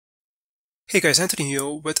Hey guys, Anthony here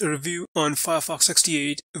with a review on Firefox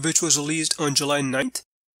 68, which was released on July 9th.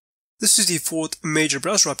 This is the fourth major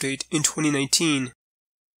browser update in 2019.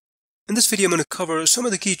 In this video, I'm going to cover some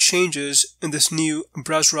of the key changes in this new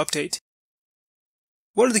browser update.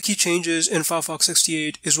 One of the key changes in Firefox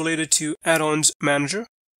 68 is related to Addons Manager.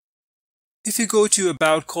 If you go to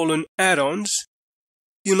About:/Add-ons,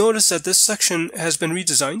 you'll notice that this section has been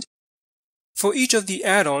redesigned. For each of the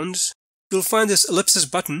add-ons, you'll find this ellipsis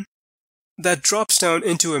button that drops down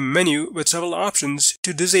into a menu with several options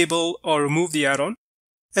to disable or remove the add-on,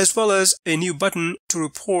 as well as a new button to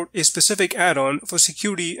report a specific add-on for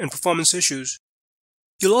security and performance issues.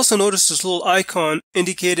 You'll also notice this little icon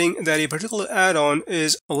indicating that a particular add-on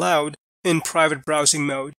is allowed in private browsing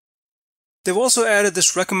mode. They've also added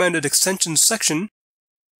this recommended extensions section.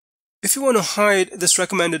 If you want to hide this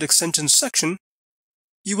recommended extensions section,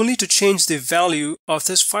 you will need to change the value of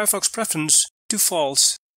this Firefox Preference to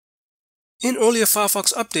false. In earlier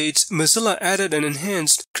Firefox updates, Mozilla added and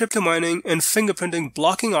enhanced crypto mining and fingerprinting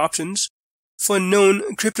blocking options for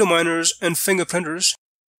known crypto miners and fingerprinters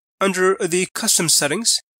under the custom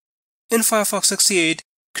settings. In Firefox 68,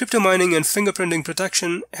 crypto mining and fingerprinting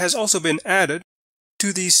protection has also been added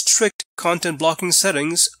to the strict content blocking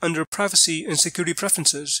settings under privacy and security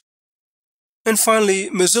preferences. And finally,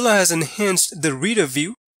 Mozilla has enhanced the reader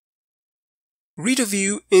view. Reader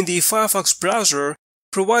view in the Firefox browser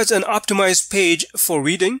provides an optimized page for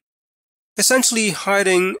reading, essentially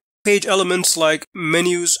hiding page elements like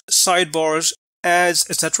menus, sidebars, ads,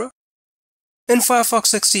 etc. In Firefox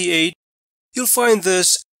 68, you'll find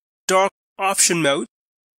this dark option mode,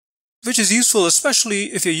 which is useful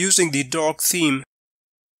especially if you're using the dark theme.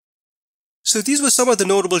 So these were some of the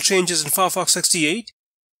notable changes in Firefox 68.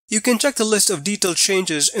 You can check the list of detailed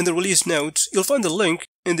changes in the release notes. You'll find the link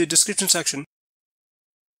in the description section.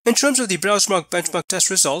 In terms of the BrowserMark benchmark test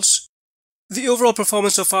results, the overall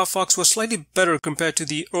performance of Firefox was slightly better compared to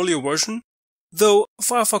the earlier version, though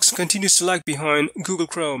Firefox continues to lag behind Google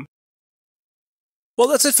Chrome. Well,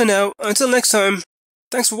 that's it for now. Until next time,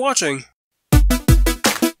 thanks for watching.